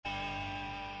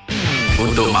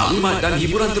Untuk maklumat dan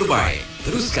hiburan terbaik,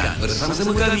 teruskan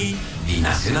bersama-sama kami di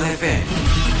Nasional FM.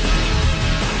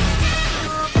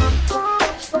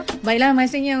 Baiklah,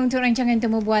 masanya untuk rancangan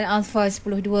Temu Bual ALFA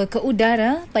 10.2 ke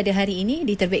udara pada hari ini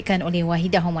diterbitkan oleh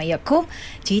Wahidah Omar Yaakob.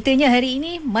 Ceritanya hari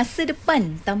ini, masa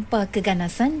depan tanpa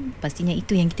keganasan, pastinya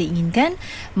itu yang kita inginkan.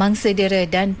 Mangsa dera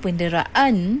dan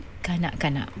penderaan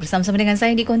kanak-kanak. Bersama-sama dengan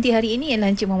saya di konti hari ini ialah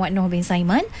Encik Muhammad Noh bin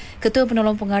Saiman, Ketua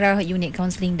Penolong Pengarah Unit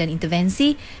Kaunseling dan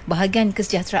Intervensi Bahagian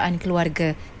Kesejahteraan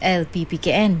Keluarga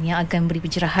LPPKN, yang akan beri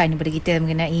pencerahan kepada kita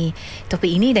mengenai topik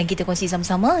ini, dan kita kongsi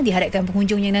sama-sama. Diharapkan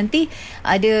penghujungnya nanti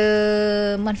ada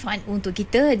manfaat untuk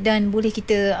kita dan boleh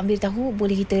kita ambil tahu,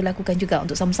 boleh kita lakukan juga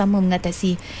untuk sama-sama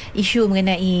mengatasi isu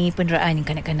mengenai penderaan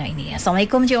kanak-kanak ini.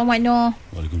 Assalamualaikum Encik Muhammad Noh.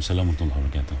 Waalaikumsalam warahmatullahi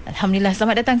wabarakatuh. Alhamdulillah,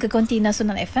 selamat datang ke konti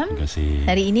Nasional FM. Terima kasih.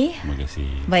 Hari ini terima kasih.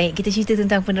 Baik, kita cerita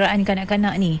tentang penderaan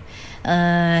kanak-kanak ni.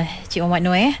 Cik Muhammad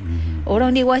Noh,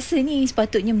 orang dewasa ni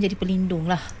sepatutnya menjadi pelindung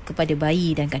lah kepada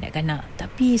bayi dan kanak-kanak.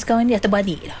 Tapi sekarang ni dah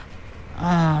terbalik lah.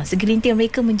 Segelintir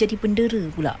mereka menjadi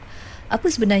pendera pula. Apa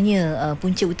sebenarnya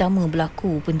punca utama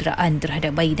berlaku penderaan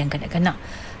terhadap bayi dan kanak-kanak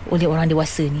oleh orang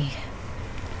dewasa ni?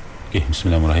 Okay,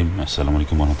 bismillahirrahmanirrahim.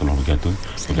 Assalamualaikum warahmatullahi wabarakatuh.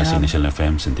 Terima kasih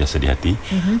NASIONalfm sentiasa di hati.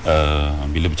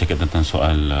 Bila bercakap tentang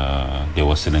soal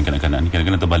dewasa dan kanak-kanak ni,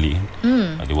 kadang-kadang terbalik kan.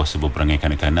 Dewasa berperangai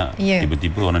kanak-kanak,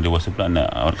 tiba-tiba orang dewasa pula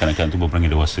nak kanak-kanak tu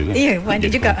berperangai dewasa kan. Ya, ada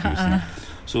juga.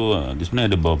 So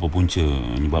sebenarnya ada beberapa punca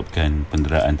menyebabkan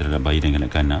penderaan terhadap bayi dan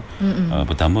kanak-kanak.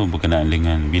 Pertama berkenaan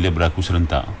dengan bila berlaku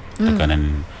serentak,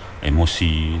 tekanan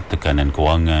emosi, tekanan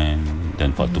kewangan dan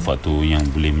faktor-faktor yang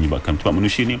boleh menyebabkan, sebab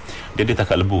manusia ni dia ada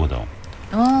takat lebuh tau.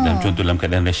 Dan contoh dalam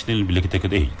keadaan rasional, bila kita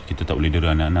kata kita tak boleh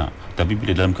dera anak-anak, tapi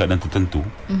bila dalam keadaan tertentu,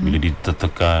 bila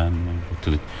ditekan,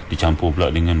 dicampur pula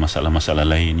dengan masalah-masalah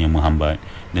lain yang menghambat,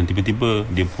 dan tiba-tiba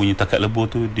dia punya takat lebuh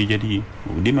tu dia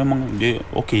memang dia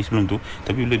okey sebelum tu,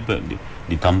 tapi bila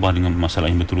ditambah dengan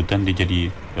masalah yang berterutan, dia jadi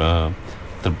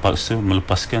terpaksa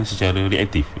melepaskan secara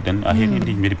reaktif dan akhirnya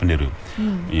dia menjadi pendera.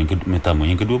 Yang pertama.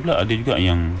 Yang kedua pula, ada juga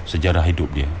yang sejarah hidup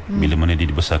dia. Bila mana dia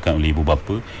dibesarkan oleh ibu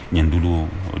bapa yang dulu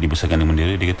dibesarkan dengan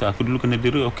dera, dia kata aku dulu kena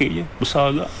dera, okey je, besar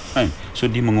agak kan. So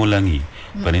dia mengulangi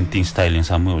parenting style yang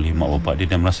sama oleh mak bapak dia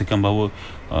dan merasakan bahawa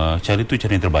cara tu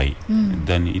cara yang terbaik.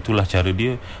 Dan itulah cara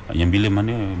dia yang bila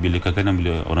kadang-kadang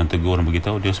bila orang tegur, orang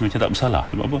beritahu, dia rasa macam tak bersalah.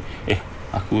 Sebab apa?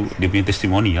 Dia punya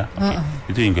testimoni lah.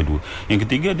 Itu yang kedua. Yang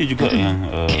ketiga, dia juga yang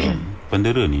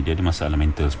pendera ni dia ada masalah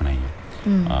mental sebenarnya.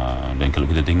 Dan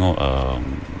kalau kita tengok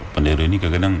pendera ni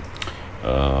kadang-kadang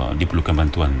diperlukan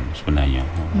bantuan sebenarnya,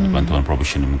 bantuan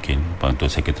profesional mungkin, bantuan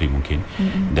psikiatri mungkin.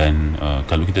 Dan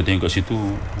kalau kita tengok kat situ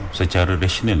secara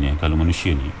rasionalnya, kalau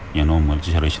manusia ni yang normal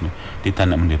secara rasional, dia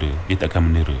tak nak mendera, dia tak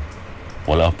akan mendera.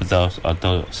 Walau atau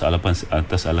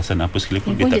atas alasan apa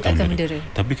sekalipun, dia tak akan mendera.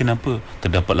 Tapi kenapa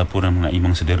terdapat laporan mengenai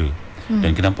mangsa dera?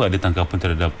 Dan kenapa ada tangkapan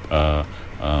terhadap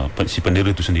si pendera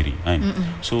itu sendiri kan?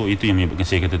 So itu yang menyebabkan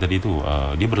saya kata tadi tu,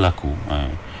 dia berlaku.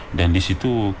 Dan di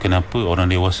situ kenapa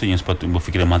orang dewasa yang sepatutnya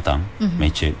berfikiran matang,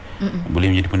 matured, boleh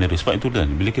menjadi pendera. Sebab itu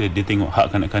kan, bila dia tengok hak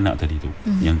kanak-kanak tadi tu,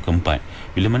 yang keempat,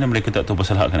 bila mana mereka tak tahu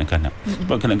pasal hak kanak-kanak.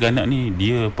 Sebab kanak-kanak ni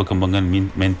dia perkembangan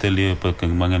mental dia,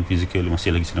 perkembangan fizikal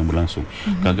masih lagi sedang berlangsung.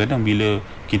 Kadang-kadang bila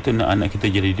kita nak anak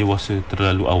kita jadi dewasa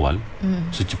terlalu awal,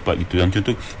 secepat itu, dan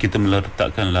contoh kita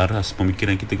meletakkan laras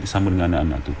pemikiran kita sama dengan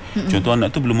anak-anak tu. Contoh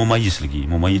anak tu belum memayis lagi.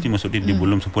 Memayis ni maksud dia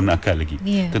belum sempurna akal lagi.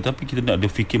 Tetapi kita nak ada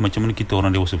fikir macam mana kita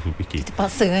orang dewasa berfikir. Kita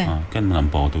paksa kan? Kan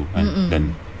melampau tu kan?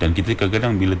 Dan kita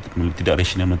kadang-kadang bila tidak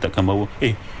rasional meletakkan bahawa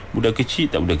budak kecil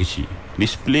tak budak kecil,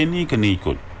 disiplin ni kena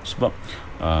ikut. Sebab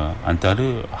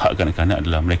antara hak kanak-kanak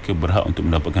adalah mereka berhak untuk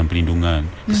mendapatkan perlindungan,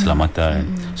 keselamatan,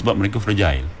 sebab mereka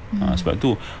fragile. Sebab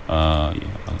tu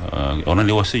orang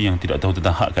dewasa yang tidak tahu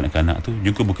tentang hak kanak-kanak tu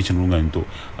juga berkecenderungan untuk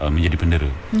menjadi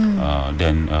pendera.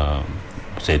 Dan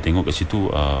saya tengok kat situ,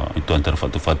 itu antara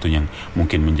faktor-faktor yang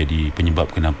mungkin menjadi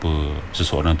penyebab kenapa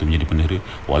seseorang tu menjadi pendera,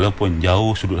 walaupun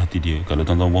jauh sudut hati dia. Kalau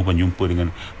tuan-tuan perempuan jumpa dengan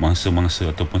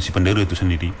mangsa-mangsa ataupun si pendera tu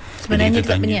sendiri, sebenarnya dia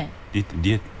tak berniat.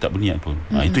 Dia tak berniat pun.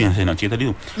 Itu yang saya nak cerita tadi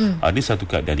tu. Ada satu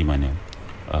keadaan di mana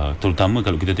terutama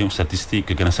kalau kita tengok statistik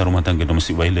kekerasan rumah tangga,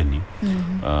 domestic violence ni,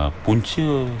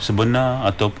 punca sebenar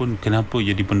ataupun kenapa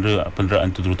jadi penderaan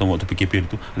tu, terutama waktu PKP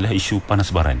itu, adalah isu panas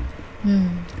baran.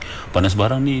 Panas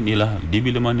barang ni ialah dia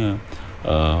bila mana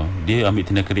dia ambil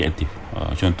tindakan reaktif.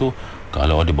 Contoh,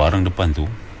 kalau ada barang depan tu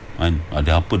kan,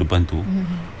 ada apa depan tu,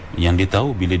 yang dia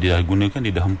tahu bila dia dah gunakan,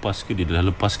 dia dah hempas ke, dia dah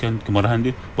lepaskan kemarahan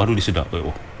dia, baru dia sedar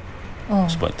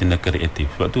sebab tindakan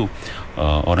reaktif. Sebab tu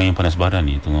orang yang panas baran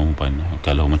ni, tuan-tuan puan,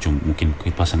 kalau macam mungkin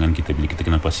pasangan kita, bila kita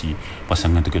kenal pasti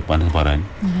pasangan tu panas baran,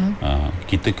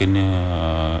 kita kena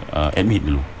admit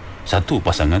dulu, satu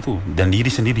pasangan tu dan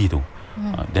diri sendiri tu,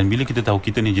 Dan bila kita tahu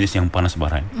kita ni jenis yang panas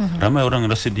baran, ramai orang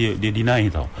rasa dia deny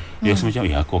tau. Dia rasa macam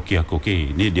aku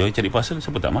okey. Dia cari pasal,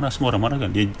 siapa tak marah, semua orang marah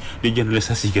kan. Dia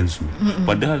generalisasikan semua.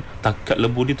 Padahal takat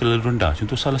lebu dia terlalu rendah.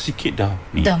 Contoh salah sikit dah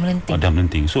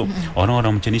melenting. So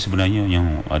orang-orang macam ni sebenarnya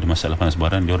yang ada masalah panas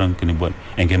baran, dia orang kena buat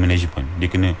anger management. Dia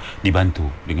kena dibantu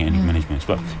dengan anger management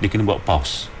sebab dia kena buat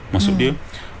pause. Maksud dia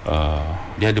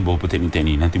ada beberapa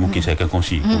teknik-teknik, nanti mungkin saya akan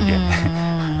kongsi kemudian.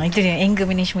 Itu dia anger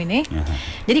management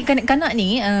Jadi kanak-kanak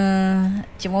ni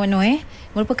Cik Muhammad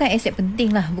merupakan aset penting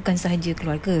lah, bukan sahaja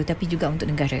keluarga tapi juga untuk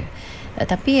negara.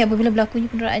 Tapi apabila berlakunya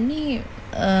penderaan ni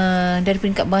dari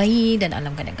peringkat bayi dan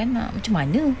alam kanak-kanak, macam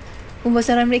mana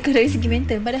pembesaran mereka dari segi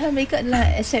mental, padahal mereka adalah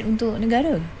aset untuk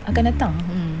negara akan datang.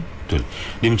 Betul.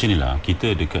 Dia macam ni lah,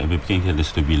 kita dekat ABPK kita ada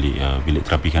satu bilik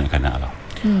terapi kanak-kanak lah.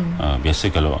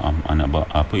 Biasa kalau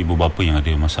ibu bapa yang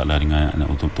ada masalah dengan anak,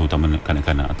 terutama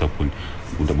kanak-kanak ataupun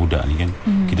budak-budak ni kan,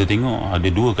 kita tengok ada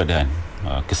dua keadaan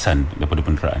kesan daripada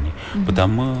penderaan ni.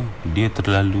 Pertama, dia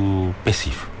terlalu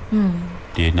pasif.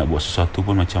 Dia nak buat sesuatu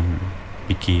pun macam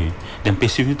fikir, dan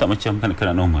pasif ni tak macam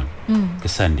kanak-kanak normal.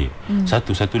 Kesan dia.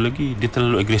 Satu lagi, dia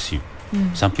terlalu agresif.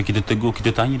 Sampai kita tegur,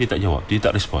 kita tanya, dia tak jawab, dia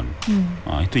tak respon.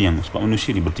 Itu yang sebab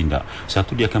manusia ni bertindak.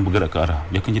 Satu, dia akan bergerak ke arah,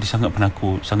 dia akan jadi sangat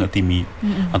penakut, sangat timid,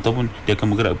 ataupun dia akan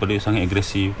bergerak kepada sangat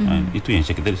agresif. Itu yang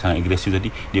saya kata sangat agresif tadi,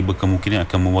 dia berkemungkinan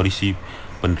akan mewarisi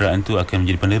penderaan tu, akan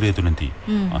menjadi pendera tu nanti.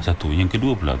 Satu. Yang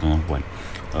kedua pula tuan-puan,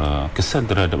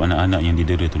 kesan terhadap anak-anak yang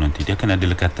didera tu nanti, dia akan ada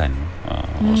lekatan.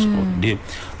 Dia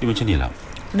macam ni lah,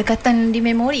 lekatan di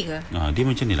memori ke? Dia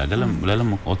macam ni lah,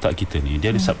 dalam otak kita ni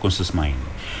dia ada subconscious mind.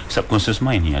 Subconscious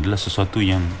mind ni adalah sesuatu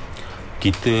yang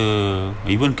kita,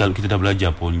 even kalau kita dah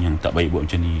belajar pun, yang tak baik buat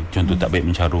macam ni, contoh tak baik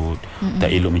mencarut, tak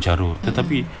elok mencarut,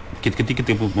 tetapi ketika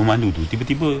kita memandu tu,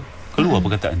 tiba-tiba keluar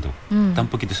perkataan tu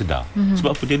tanpa kita sedar.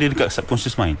 Sebab apa? Dia ada dekat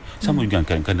subconscious mind. Sama juga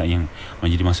kadang-kadang yang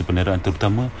menjadi masa penderaan,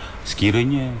 terutama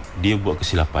sekiranya dia buat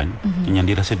kesilapan yang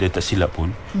dia rasa dia tak silap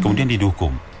pun, kemudian dia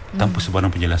dihukum tanpa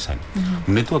sebarang penjelasan.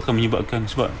 Benda tu akan menyebabkan,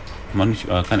 sebab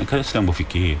manusia kadang-kadang sedang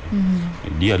berfikir,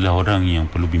 dia adalah orang yang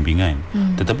perlu bimbingan,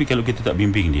 tetapi kalau kita tak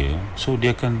bimbing dia, so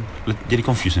dia akan jadi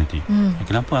confused nanti.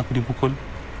 Kenapa aku dipukul,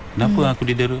 kenapa aku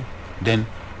didera. Dan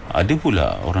ada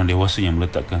pula orang dewasa yang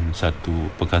meletakkan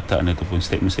satu perkataan ataupun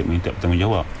statement-statement yang tak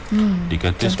bertanggungjawab. Dia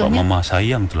kata, sebab mama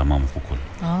sayang telah mama pukul.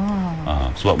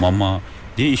 Sebab mama,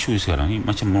 dia isu sekarang ni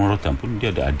macam merotan pun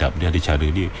dia ada adab, dia ada cara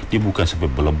dia bukan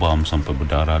sampai berlebam, sampai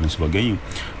berdarah dan sebagainya.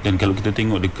 Dan kalau kita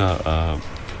tengok dekat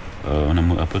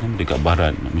dekat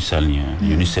barat misalnya,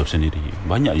 UNICEF sendiri,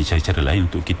 banyak je cara-cara lain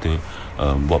untuk kita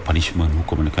buat punishment,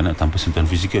 hukum anak-anak tanpa sentuhan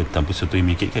fizikal, tanpa sesuatu yang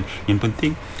menyakitkan. Yang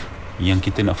penting yang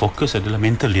kita nak fokus adalah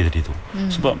mental dia tadi tu.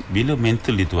 Sebab bila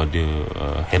mental dia tu ada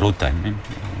herotan kan,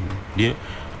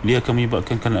 dia akan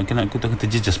menyebabkan kanak-kanak tu akan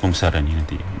terjejas pembesaran ni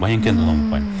nanti. Bayangkan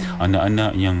tuan-puan,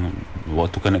 anak-anak yang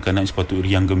waktu kanak-kanak sepatutnya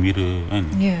riang gembira kan,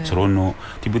 seronok,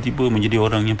 tiba-tiba menjadi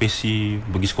orang yang pasif,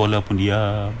 pergi sekolah pun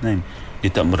diam kan. Dia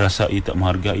tak merasai, tak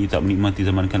menghargai, tak menikmati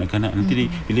zaman kanak-kanak. Nanti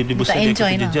bila dia besar, dia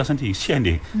akan terjejas nanti. Kesian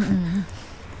dia.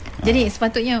 Jadi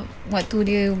sepatutnya waktu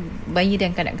dia bayi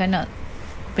dan kanak-kanak,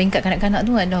 peringkat kanak-kanak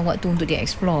tu adalah waktu untuk dia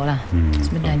explore lah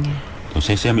sebenarnya.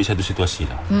 Saya ambil satu situasi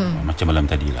lah, macam malam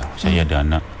tadi lah. Saya ada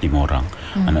anak 5 orang.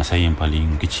 Anak saya yang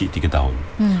paling kecil 3 tahun.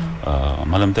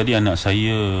 Malam tadi anak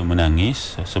saya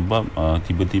menangis sebab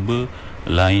tiba-tiba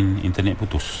line internet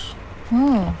putus.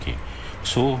 Okay.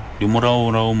 So dia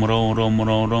merau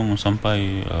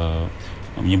sampai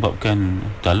menyebabkan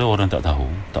kalau orang tak tahu,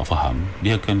 tak faham,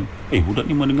 dia akan budak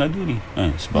ni mana ada ni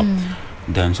sebab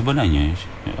dan sebenarnya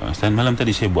malam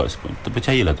tadi saya buat,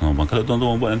 terpercayalah tuan-tuan, kalau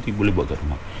tuan-tuan buat nanti boleh buat kat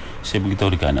rumah. Saya beritahu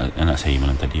dekat anak saya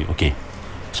malam tadi, okey,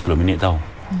 10 minit tau,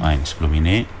 10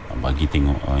 minit bagi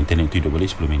tengok internet tu hidup balik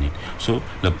 10 minit. So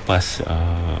lepas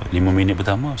 5 minit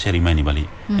pertama saya remind dia balik,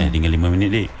 tinggal 5 minit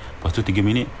dek, lepas tu 3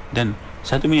 minit, dan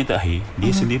 1 minit terakhir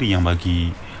dia sendiri yang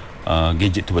bagi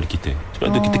gadget tu pada kita.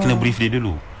 Sebab tu kita kena brief dia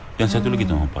dulu. Dan satu lagi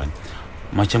tuan-tuan,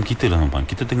 macam kita lah tuan-puan,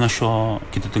 kita tengah syok,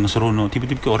 kita tengah seronok,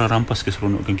 tiba-tiba orang rampas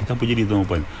keseronokan kita, apa jadi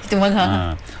tuan-puan? Kita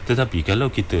marah. Tetapi kalau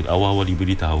kita awal-awal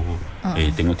diberitahu,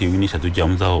 tengok TV ni 1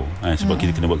 jam tau, sebab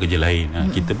kita kena buat kerja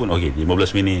lain, kita pun okey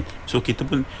 15 minit, so kita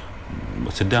pun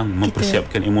sedang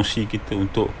mempersiapkan emosi kita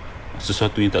untuk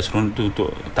sesuatu yang tak seronok tu untuk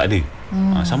tak ada.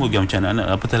 Sama juga macam anak-anak,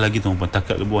 apatah lagi tuan-puan,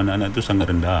 takat lebu anak-anak tu sangat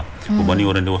rendah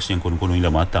berbanding orang dewasa yang konon-konon dah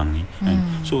matang ni.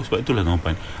 So sebab itulah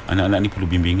tuan-puan, anak-anak ni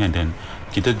perlu bimbingan, dan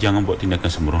kita jangan buat tindakan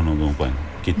sembrono tuan-puan.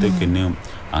 Kita kena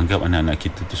anggap anak-anak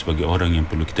kita tu sebagai orang yang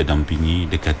perlu kita dampingi,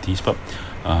 dekati. Sebab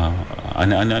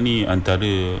anak-anak ni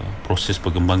antara proses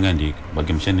perkembangan dia,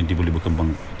 bagi macam mana dia boleh berkembang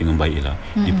dengan baik lah.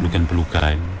 Dia perlukan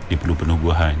pelukan, dia perlu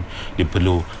penubuhan, dia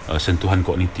perlu sentuhan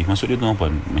kognitif. Maksud dia tu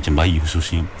apa? Macam bayi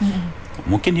khususnya.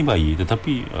 Mungkin dia bayi,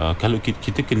 tetapi kalau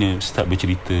kita kena start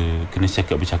bercerita, kena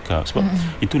bercakap. Sebab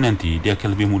itu nanti dia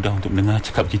akan lebih mudah untuk mendengar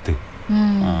cakap kita.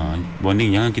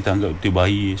 Bonding, jangan kita anggap dia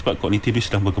bayi, sebab kognitif dia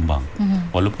sedang berkembang.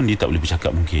 Walaupun dia tak boleh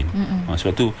bercakap mungkin.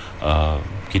 Sebab tu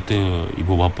kita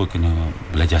ibu bapa kena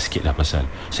belajar sikit lah pasal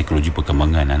psikologi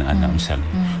perkembangan anak-anak misalnya,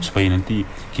 supaya nanti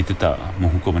kita tak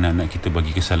menghukum anak-anak kita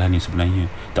bagi kesalahan yang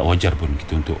sebenarnya tak wajar pun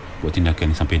kita untuk buat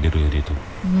tindakan sampai dera dia tu.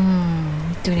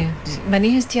 Itu dia.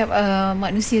 Maknanya setiap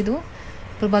manusia tu,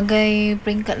 pelbagai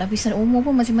peringkat lapisan umur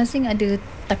pun masing-masing ada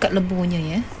takat lebuhnya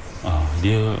ya.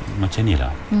 Dia macam ni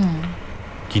lah.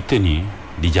 Kita ni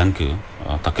dijangka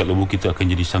takat lebuh kita akan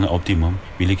jadi sangat optimum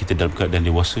bila kita dalam keadaan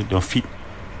dewasa dan fit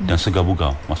dan segar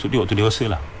bugar. Maksud dia waktu dewasa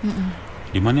lah.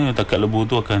 Di mana takat lebuh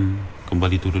tu akan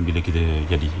kembali turun bila kita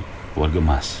jadi warga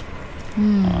emas.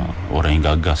 Orang yang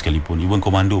gagah sekalipun, even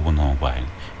komando pun tuan-puan,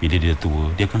 bila dia tua,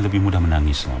 dia akan lebih mudah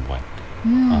menangis tuan-puan.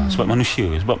 Sebab manusia,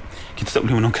 sebab kita tak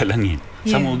boleh menongkat langit.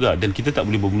 Sama juga, dan kita tak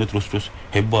boleh bermula terus-terus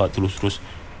hebat, terus-terus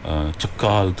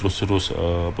cekal, terus-terus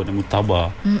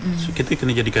tabah. So kita kena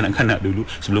jadi kanak-kanak dulu.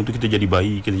 Sebelum tu kita jadi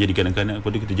bayi, kita jadi kanak-kanak,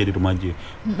 lepas tu kita jadi remaja.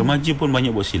 Remaja pun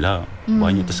banyak buat silap,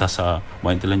 banyak tersasar,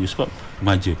 banyak terlanjur sebab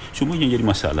remaja. Cuma yang jadi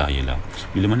masalah ialah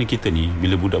bila mana kita ni,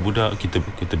 bila budak-budak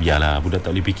kita biarlah, budak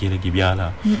tak boleh fikir lagi, biarlah.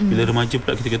 Bila remaja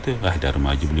pula kita kata dah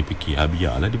remaja boleh fikir,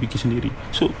 biarlah dia fikir sendiri.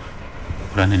 So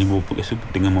peranan ibu bapa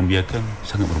dengan membiarkan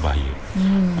sangat berbahaya.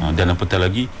 Dan apatah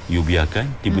lagi, you biarkan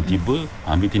tiba-tiba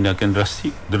ambil tindakan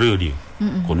drastik, dera dia.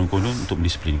 Konon-konon untuk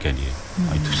mendisiplinkan dia.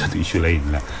 Itu satu isu lain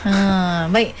lah.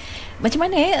 Baik, macam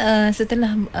mana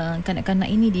setelah kanak-kanak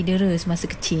ini didera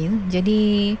semasa kecil,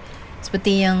 jadi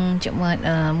seperti yang Cik Mat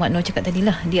Noor cakap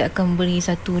tadilah, dia akan beri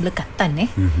satu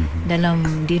lekatan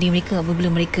dalam diri mereka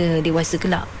apabila mereka dewasa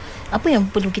kelak. Apa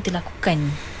yang perlu kita lakukan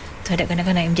terhadap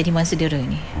kanak-kanak yang menjadi masa dera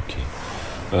ni? Okey.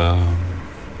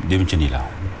 Dia macam ni lah.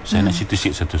 Saya nak cerita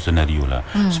sikit satu senario lah,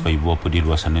 supaya ibu bapa di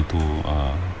luar sana tu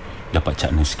dapat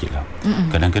cakna sikit lah.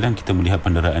 Kadang-kadang kita melihat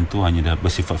penderaan tu hanya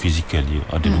bersifat fizikal dia.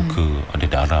 Ada luka, ada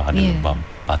darah, ada lebam,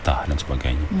 patah dan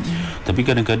sebagainya. Tapi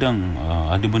kadang-kadang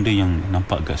ada benda yang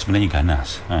nampak sebenarnya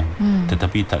ganas,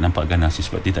 tetapi tak nampak ganas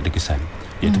sebab dia tak ada kesan,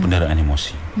 iaitu penderaan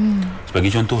emosi.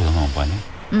 Sebagai contoh tuan-puan,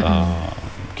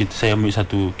 saya ambil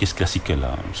satu kes klasikal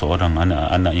lah. Seorang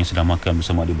anak-anak yang sedang makan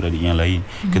bersama adik-beradik yang lain.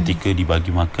 Ketika dibagi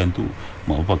makan tu,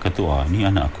 mak bapak kata, ni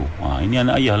anak aku, ini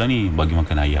anak ayah lah ni, bagi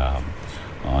makan ayam.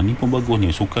 Ni pun bagus ni,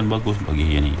 sukan bagus bagi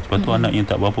yang ni. Lepas tu anak yang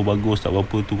tak berapa bagus, tak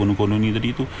berapa tu konon-konon ni tadi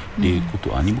tu, dia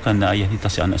kutuk, ni bukan anak ayah ni, tak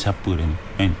anak siapa dah ni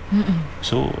kan?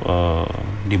 So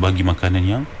dia bagi makanan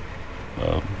yang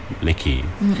leke.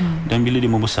 Dan bila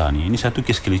dia membesar ni, ini satu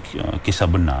kisah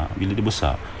benar. Bila dia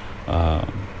besar,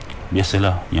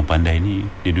 biasalah yang pandai ni,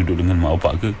 dia duduk dengan mak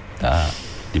bapak ke tak,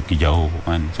 dia pergi jauh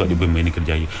kan, sebab dia bermain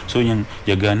kerjaya. So yang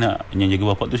jaga anak, yang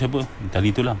jaga bapak tu siapa?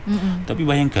 Tali tu lah. Tapi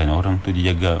bayangkan orang tu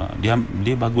dia jaga,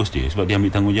 dia bagus dia, sebab dia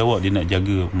ambil tanggungjawab, dia nak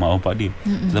jaga mak bapak dia.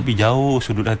 Tetapi jauh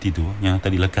sudut hati tu, yang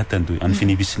tadi lekatan tu,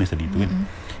 unfinished business tadi tu kan,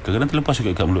 kadang-kadang terlepas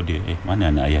juga kat mulut dia.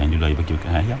 Mana anak ayah yang dulu ayah bagi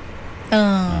makan ayam?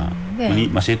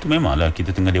 Masa itu memanglah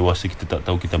kita tengah dewasa, kita tak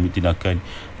tahu, kita ambil tindakan,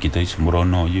 kita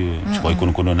sembrono je supaya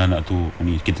konon-konon anak tu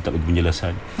ni, kita tak bagi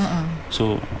penjelasan.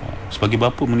 So sebagai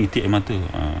bapa menitik air mata,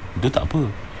 itu tak apa,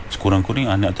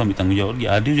 sekurang-kurang anak tu ambil tanggungjawab lagi.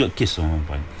 Ada juga kes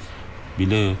tuan-puan,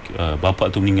 bila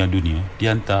bapa tu meninggal dunia,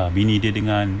 dia hantar bini dia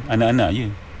dengan anak-anak je.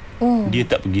 Dia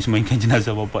tak pergi semainkan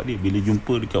jenazah bapa dia. Bila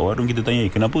jumpa dekat warung, kita tanya,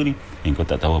 kenapa ni? Kau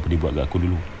tak tahu apa dia buat kat aku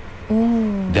dulu.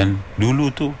 Dan dulu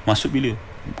tu masuk bila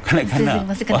kanak-kanak,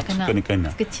 waktu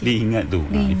kanak-kanak dia ingat tu.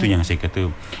 Itu yang saya kata,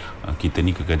 kita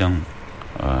ni kadang-kadang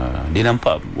dia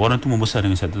nampak orang tu membesar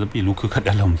dengan satu, tapi luka kat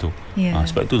dalam tu.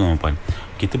 Sebab itu tuan-puan,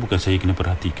 kita bukan saja kena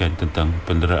perhatikan tentang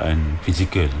penderaan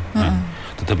fizikal,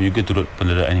 tetapi juga turut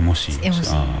penderaan emosi.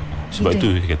 Sebab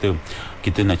itu saya kata,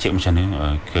 kita nak cek macam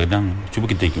mana. Kadang cuba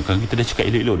kita ikutkan, kita dah cakap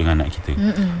elok-elok dengan anak kita,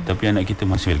 tapi anak kita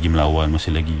masih lagi melawan,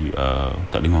 masih lagi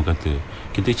tak dengar kata.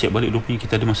 Kita cek balik rupanya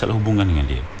kita ada masalah hubungan dengan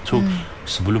dia. So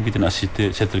sebelum kita nak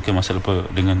settlekan masalah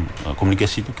dengan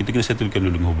komunikasi tu, kita kena settlekan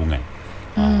dulu dengan hubungan.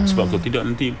 Sebab kalau tidak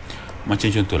nanti, macam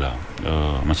contohlah,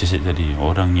 macam saya tadi,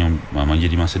 orang yang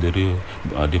menjadi masa dera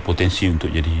ada potensi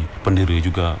untuk jadi pendera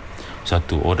juga.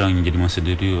 satu, orang yang jadi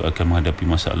mangsedera akan menghadapi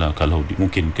masalah kalau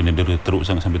mungkin kena dera teruk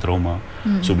sangat sampai trauma.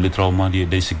 So bila trauma dia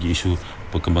dari segi isu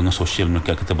perkembangan sosial,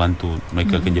 mereka akan terbantu,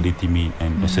 mereka akan jadi timid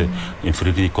dan rasa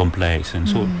inferiority complex, and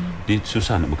so dia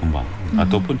susah nak berkembang.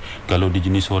 Ataupun kalau dia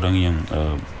jenis orang yang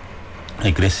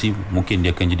agresif, mungkin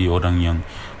dia akan jadi orang yang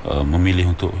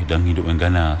memilih untuk dalam hidup yang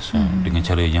ganas, dengan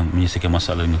cara yang menyelesaikan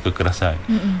masalah dengan kekerasan.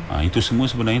 Itu semua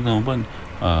sebenarnya tuan-tuan,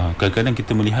 kadang-kadang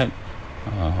kita melihat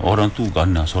orang tu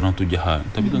ganas, orang tu jahat,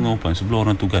 tapi tuan-tuan, sebelum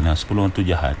orang tu ganas, sebelum orang tu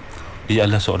jahat, dia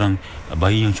adalah seorang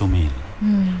bayi yang comel,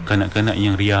 kanak-kanak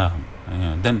yang riang,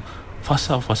 dan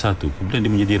fasa-fasa tu kemudian dia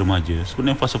menjadi remaja.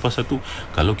 Sebenarnya fasa-fasa tu,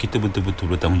 kalau kita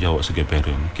betul-betul bertanggungjawab sebagai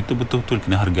parent, kita betul-betul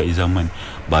kena hargai zaman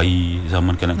bayi,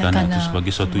 zaman kanak-kanak tu sebagai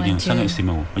sesuatu yang sangat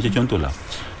istimewa. Macam contohlah,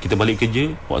 kita balik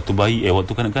kerja, waktu bayi, waktu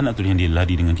kanak-kanak tu yang dia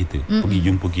lari dengan kita, pergi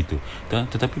jumpa kita.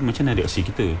 Tetapi macam mana reaksi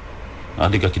kita?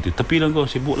 Adakah kita tepilah kau,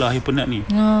 sibuklah, air penat ni.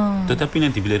 Tetapi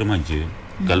nanti bila remaja,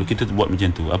 kalau kita buat macam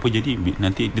tu, apa jadi?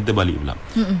 Nanti dia terbalik pula.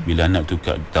 Bila anak tu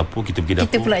kat dapur, kita pergi dapur,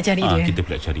 kita pula cari dia. Kita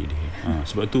pula cari dia.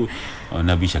 Sebab tu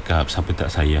Nabi cakap, siapa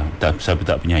tak sayang, siapa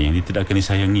tak penyayang, dia tidak akan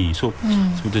disayangi. So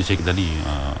seperti saya cakap tadi,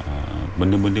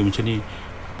 benda-benda macam ni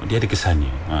dia ada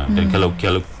kesannya. Dan kalau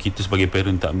kita sebagai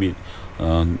parent tak ambil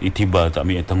iktibar, tak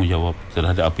ambil tanggungjawab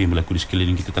terhadap apa yang berlaku di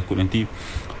sekeliling kita, takut nanti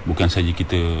bukan saja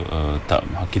kita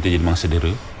kita jadi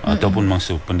mangsedera, ataupun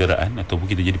mangsa penderaan, ataupun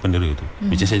kita jadi pendera tu.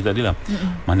 Macam saya tadi lah,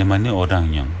 mana-mana orang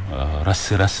yang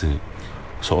rasa-rasa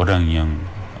seorang yang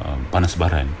panas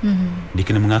baran, dia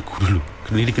kena mengaku dulu,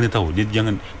 dia kena tahu, dia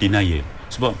jangan denial.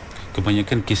 Sebab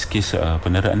kebanyakan kes-kes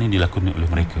penderaan ni dilakukan oleh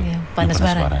mereka, panas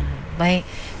baran. Baik,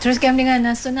 teruskan dengan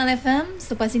Nasional FM.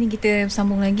 Selepas ini kita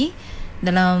sambung lagi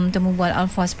dalam Temu Bual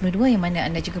ALFA 102, yang mana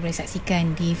anda juga boleh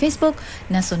saksikan di Facebook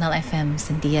Nasional FM,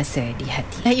 sentiasa di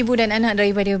hati. Ibu dan anak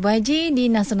daripada Baji di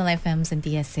Nasional FM,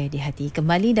 sentiasa di hati.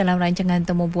 Kembali dalam rancangan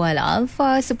Temu Bual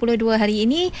ALFA 102 hari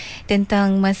ini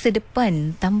tentang masa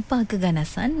depan tanpa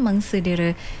keganasan,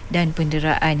 mangsedera dan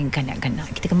penderaan kanak-kanak.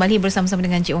 Kita kembali bersama-sama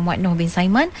dengan Cik Muhammad Noh bin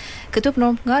Saiman, Ketua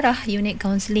Penolong Pengarah Unit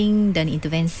Kaunseling dan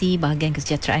Intervensi Bahagian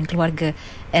Kesejahteraan Keluarga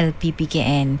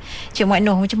LPPKN. Cik Muhammad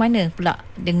Noh, macam mana pula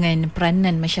dengan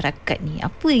peranan masyarakat ni?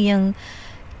 Apa yang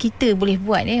kita boleh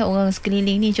buat orang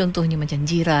sekeliling ni, contohnya macam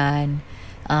jiran,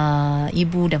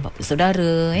 ibu dan bapa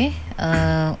saudara,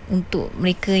 untuk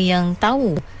mereka yang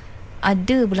tahu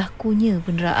ada berlakunya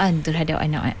penderaan terhadap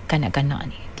anak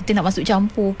kanak-kanak ni. Kita nak masuk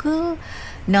campur ke?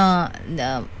 Nak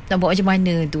buat macam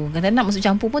mana tu? Kadang nak masuk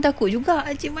campur pun takut juga,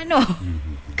 Cik Muhammad Noh.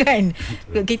 Kan?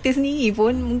 Kita sendiri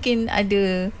pun mungkin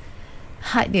ada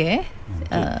had dia.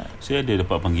 Saya ada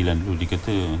dapat panggilan dulu, dia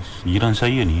kata jiran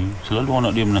saya ni selalu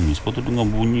anak dia menangis, lepas tu dengar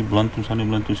bunyi belantung sana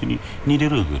belantung sini, ni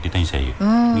dera ke? Dia tanya saya,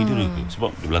 ni dera ke? Sebab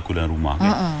dia berlaku dalam rumah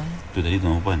kan. Tu tadi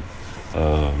tuan-tuan,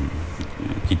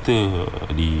 kita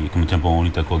di Kementerian Pembangunan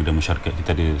Wanita Keluarga dan Masyarakat, kita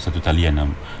ada satu talian,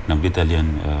 nama dia talian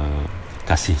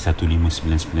kasih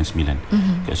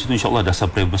 15999. Kat situ insyaAllah dasar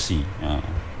privasi.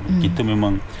 Kita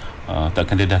memang tak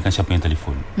akan dedahkan siapa yang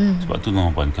telefon. Sebab tu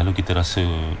tuan-tuan, kalau kita rasa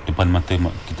depan mata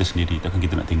kita sendiri, takkan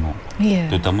kita nak tengok.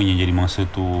 Terutama yang jadi mangsa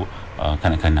tu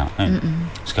kanak-kanak kan.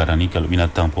 Sekarang ni kalau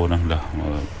binatang pun orang dah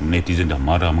netizen dah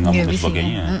marah, mengamuk dan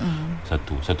sebagainya.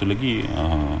 Satu lagi,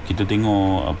 kita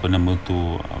tengok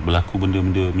berlaku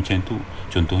benda-benda macam tu,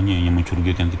 contohnya yang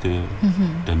mencurigakan kita,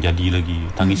 dan jadi lagi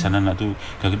tangisan anak tu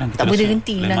kadang-kadang kita tak rasa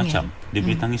lain macam dia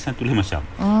punya tangisan tu lain macam.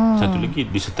 Satu lagi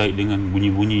disertai dengan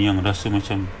bunyi-bunyi yang rasa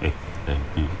macam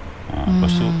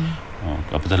lepas tu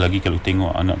apatah lagi kalau tengok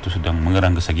anak tu sedang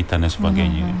mengerang kesakitan dan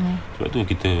sebagainya. Sebab tu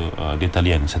kita dia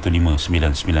talian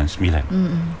 15999.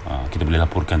 Kita boleh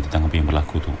laporkan tentang apa yang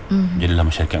berlaku tu. Jadilah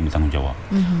masyarakat yang bertanggungjawab.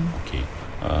 Okey.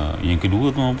 Yang kedua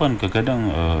tuan-tuan, kadang-kadang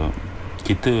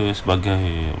kita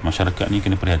sebagai masyarakat ni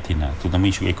kena prihatin lah, terutama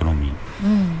isu ekonomi.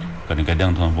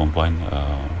 Kadang-kadang tuan-puan,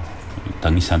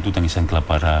 tangisan tu tangisan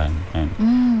kelaparan kan.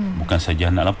 Bukan saja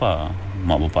anak lapar,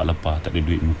 mak bapak lapar, tak ada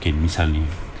duit mungkin misalnya.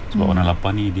 Sebab orang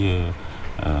lapar ni dia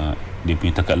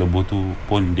punya takat lebur tu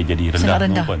pun dia jadi rendah.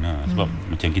 Sebab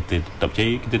macam kita tak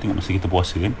percaya, kita tengok masa kita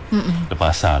puasa kan, lepas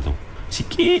asar tu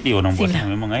sikit dia orang buat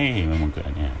memang air memang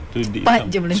keadaan tu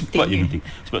cepat je melenting.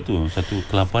 Sebab tu satu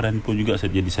kelaparan pun juga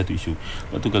jadi satu isu.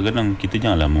 Sebab tu kadang-kadang kita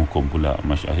janganlah menghukum pula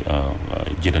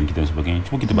jiran kita dan sebagainya,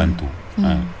 cuma kita bantu.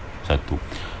 Satu.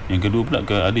 Yang kedua pula,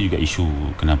 ada juga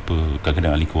isu kenapa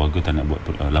kadang-kadang ahli keluarga tak nak buat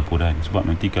laporan. Sebab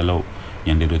nanti kalau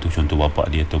yang dia tu contoh bapak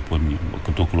dia ataupun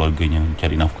ketua keluarganya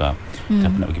cari nafkah,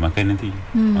 siapa nak bagi makan nanti.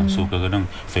 So kadang-kadang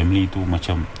family tu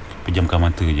macam pejamkan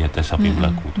mata je atas apa yang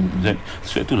berlaku tu.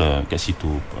 Sebab itulah kat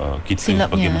situ kita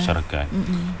sebagai masyarakat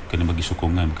kena bagi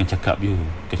sokongan, bukan cakap je.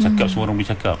 Bukan cakap semua orang boleh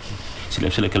cakap.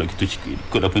 silap-silap kalau kita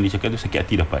ikut apa yang dia cakap tu, sakit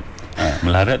hati dapat,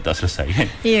 melarat tak selesai kan.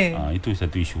 Itu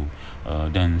satu isu.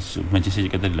 Dan macam saya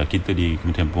cakap tadi lah, kita di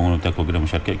Kementerian Pembangunan Keluarga dan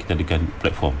Masyarakat, kita adakan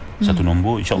platform satu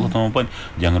nombor. InsyaAllah tuan-tuan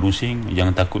jangan rusing,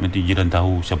 jangan takut nanti jiran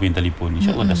tahu siapa yang telefon.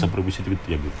 InsyaAllah dasar perubatan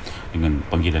kita jaga dengan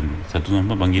panggilan satu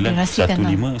nombor, panggilan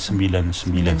 15999.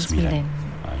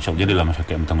 InsyaAllah jadilah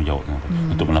masyarakat yang bertanggungjawab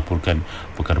untuk melaporkan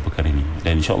perkara-perkara ini.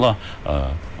 Dan insyaAllah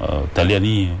talian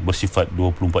ni bersifat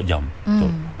 24 jam.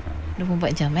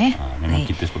 24 jam memang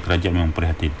kita sebagai kerajaan memang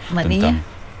prihatin tentang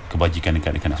kebajikan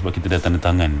dekat kanak, sebab kita dah tanda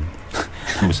tangan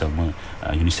bersama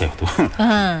UNICEF tu.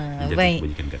 Baik.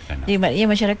 Jadi maknanya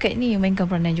masyarakat ni mainkan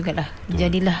peranan jugalah.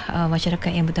 Jadilah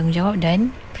masyarakat yang bertanggungjawab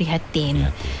dan prihatin.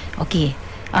 Okey.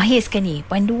 Akhir sekali,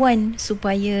 panduan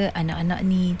supaya anak-anak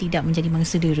ni tidak menjadi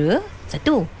mangsa dera,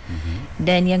 satu.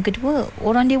 Dan yang kedua,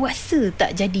 orang dewasa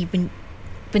tak jadi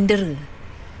pendera.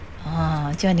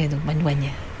 Macam mana tu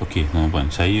panduannya? Okey, tuan-puan,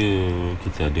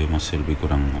 kita ada masa lebih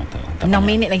kurang 6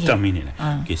 minit lagi. 6 minit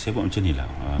lah. Okey, saya buat macam ni lah.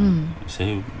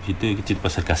 Saya cerita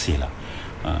pasal kasih lah.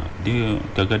 Dia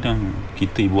kadang-kadang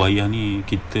kita ibu ayah ni,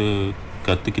 kita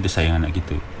kata kita sayang anak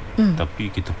kita,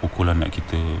 tapi kita pukul anak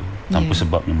kita tanpa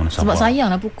sebab yang munasabah. Sebab sayang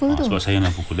lah pukul tu. Sebab sayang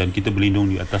lah pukul. Dan kita berlindung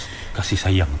di atas kasih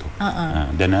sayang tu.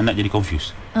 Dan anak jadi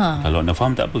confused. Kalau anda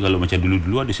faham tak apa. Kalau macam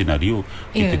dulu-dulu ada senario,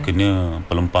 kita kena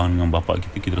pelempang dengan bapak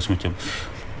kita, kita rasa macam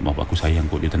bapak aku sayang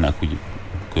kot, dia tak nak aku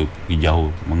pergi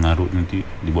jauh mengarut, nanti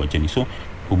dia buat macam ni. So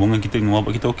hubungan kita dengan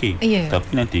bapak kita okey.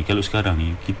 Tapi nanti kalau sekarang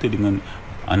ni kita dengan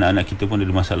anak-anak kita pun ada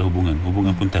masalah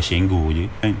hubungan pun tersenggol je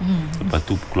kan. Lepas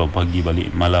tu keluar pagi balik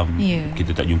malam,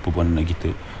 kita tak jumpa pun anak kita,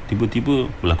 tiba-tiba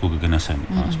berlaku keganasan.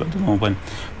 Sebab tu puan,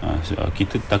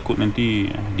 kita takut nanti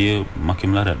dia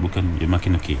makin melarat, bukan dia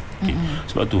makin okey.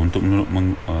 Sebab tu untuk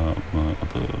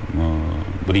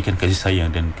memberikan kasih sayang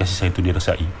dan kasih sayang tu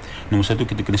dirasai, nombor satu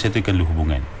kita kena settlekan dulu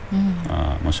hubungan.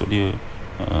 Maksud dia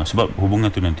sebab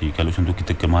hubungan tu nanti kalau contoh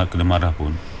kita kena marah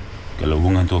pun, kalau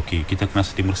hubungan tu okey, kita kena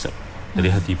rasa meresap dari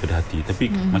hati pada hati.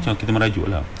 Tapi macam kita merajuk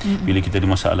lah, bila kita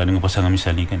ada masalah dengan pasangan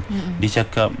misalnya kan, dia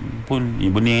cakap pun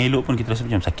benda yang elok pun kita rasa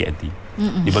macam sakit hati.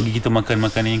 Dia bagi kita makan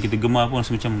makanan yang kita gemar pun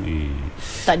rasa macam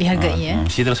tak dihargai.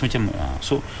 Kita rasa macam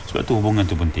so sebab tu hubungan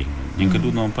tu penting. Yang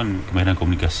kedua tuan-tuan, kemahiran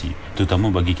komunikasi,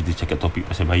 terutama bagi kita cakap topik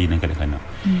pasal bayi dan kanak-kanak.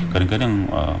 Kadang-kadang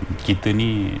kita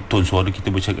ni, tone suara kita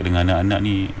bercakap dengan anak-anak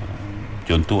ni,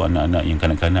 contoh anak-anak yang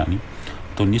kanak-kanak ni,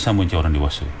 tone ni sama macam orang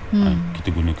dewasa. Kita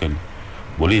gunakan,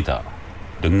 boleh tak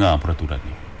dengar peraturan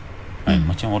ni,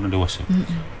 macam orang dewasa.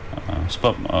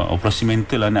 Sebab operasi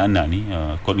mental anak-anak ni,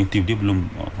 kognitif dia belum,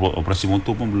 operasi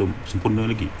motor pun belum sempurna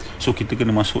lagi. So kita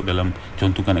kena masuk dalam,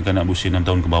 contoh kanak-kanak berusia 6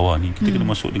 tahun ke bawah ni, kita kena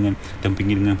masuk dengan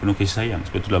dampingi dengan penuh kasih sayang.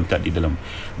 Sebab tu dalam takdir,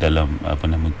 dalam apa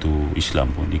nama tu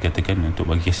Islam pun dikatakan untuk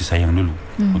bagi kasih sayang dulu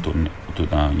untuk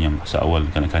yang seawal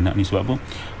kanak-kanak ni. Sebab apa?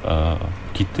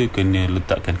 Kita kena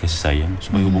letakkan kasih sayang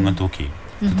supaya hubungan tu okey.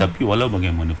 Tetapi walau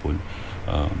bagaimanapun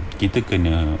kita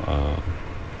kena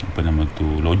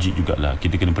logik jugalah,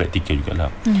 kita kena praktikal jugalah.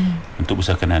 Untuk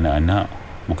besarkan anak-anak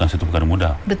bukan satu perkara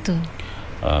mudah. Betul.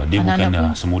 Dia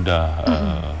bukan semudah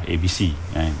ABC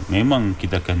kan. Memang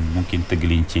kita akan mungkin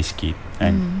tergelincir sikit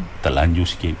kan, terlanjur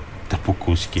sikit,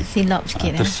 terpukul sikit,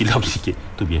 tersilap sikit,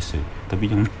 tu biasa.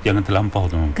 Tapi jangan terlampau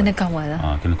tu. Kena kawal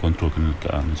lah. Kena kontrol,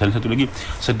 salah satu lagi,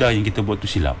 sedar yang kita buat tu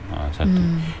silap. Satu.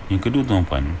 Yang kedua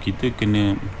tuan-puan, kita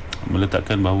kena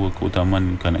meletakkan bahawa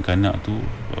keutamaan kanak-kanak tu,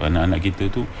 anak-anak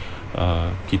kita tu,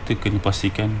 kita kena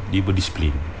pastikan dia berdisiplin.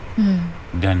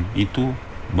 Dan itu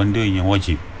benda yang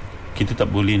wajib. Kita tak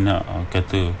boleh nak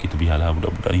kata kita biarlah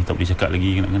budak-budak ni tak boleh cakap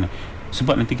lagi kanak-kanak,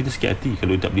 sebab nanti kita sakit hati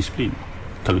kalau dia tak berdisiplin.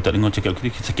 Kalau tak dengar cakap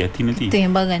kita sakit hati nanti. Itu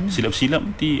yang baran.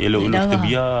 Silap-silap nanti, elok-elok kita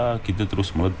biar, kita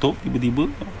terus meletup tiba-tiba.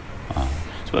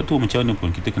 Sebab tu macam mana pun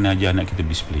kita kena ajar anak kita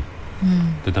berdisiplin.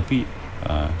 Tetapi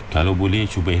kalau boleh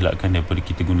cuba elakkan daripada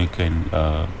kita gunakan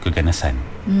keganasan.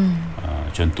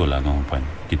 Contohlah kawan-kawan,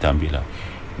 kita ambil lah,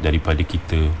 daripada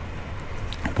kita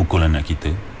pukul anak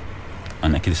kita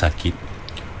sakit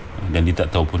dan dia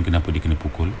tak tahu pun kenapa dia kena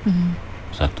pukul.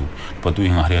 Satu. Lepas tu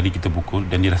yang hari-hari kita pukul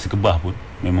dan dia rasa kebah pun,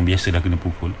 memang biasa dah kena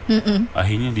pukul.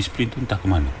 Akhirnya disiplin tu entah ke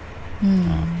mana.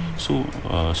 So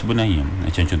sebenarnya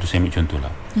macam contoh, saya ambil contoh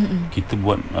lah, kita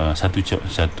buat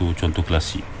satu contoh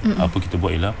klasik. Apa kita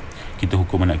buat ialah kita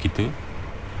hukum anak kita,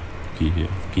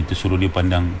 kita suruh dia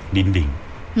pandang dinding.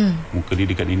 Muka dia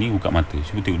dekat dinding, buka mata,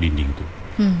 cuba tengok dinding tu.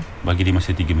 Bagi dia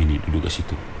masa 3 minit duduk kat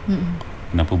situ.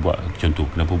 Kenapa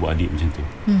buat adik macam tu?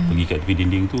 Pergi kat tepi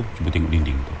dinding tu, cuba tengok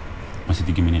dinding tu masa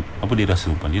 3 minit. Apa dia rasa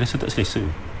umpan? Dia rasa tak selesa.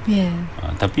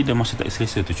 Tapi dah masa tak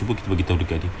selesa tu, cuba kita bagi tahu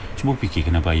dekat dia, cuba fikir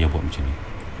kenapa ayah buat macam ni.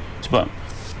 Sebab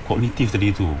kognitif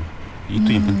tadi tu Itu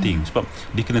yang penting. Sebab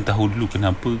dia kena tahu dulu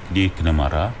kenapa dia kena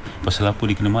marah, pasal apa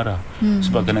dia kena marah.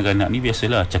 Sebab kanak-kanak ni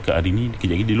biasalah cakap hari ni,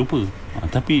 kejap lagi dia lupa.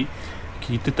 Tapi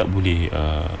kita tak boleh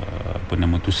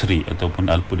serik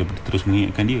ataupun alpa daripada terus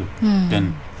mengingatkan dia.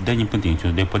 Dan yang penting,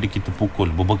 daripada kita pukul,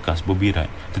 berbekas, berbirat,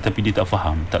 tetapi dia tak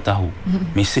faham, tak tahu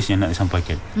mesej yang nak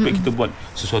disampaikan. Baik kita buat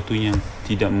sesuatu yang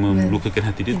tidak melukakan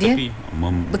hati dia, tapi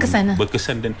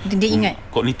berkesan dan dia ingat.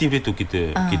 Kognitif dia tu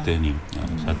kita ni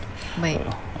satu. Baik.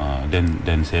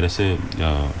 Dan saya rasa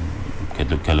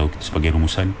kalau sebagai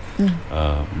rumusan,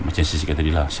 macam saya cakap tadi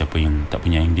lah, siapa yang tak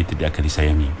penyayang dia tidak akan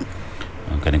disayangi.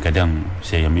 Kadang-kadang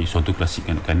saya ambil suatu klasik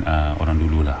kan orang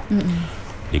dulu lah.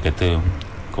 Dia kata,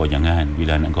 kau jangan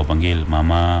bila anak kau panggil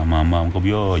mama kau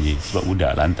biar je, sebab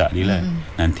budak lantak dia lah.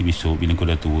 Nanti besok bila kau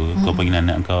dah tua, kau panggil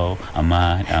anak kau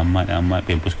amat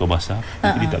pampers kau basah,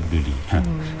 nanti dia tak peduli.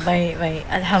 Baik.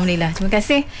 Alhamdulillah. Terima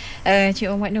kasih Cik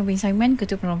Omar Nur bin Saiman,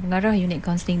 Ketua Penolong Pengarah Unit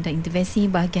Kaunseling dan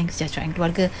Intervensi Bahagian Kesejahteraan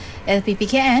Keluarga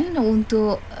LPPKN,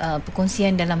 untuk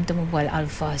perkongsian dalam Temu Bual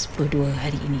ALFA 10.2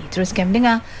 hari ini. Teruskan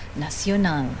mendengar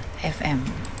Nasional FM.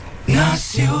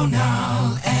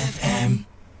 Nasional FM.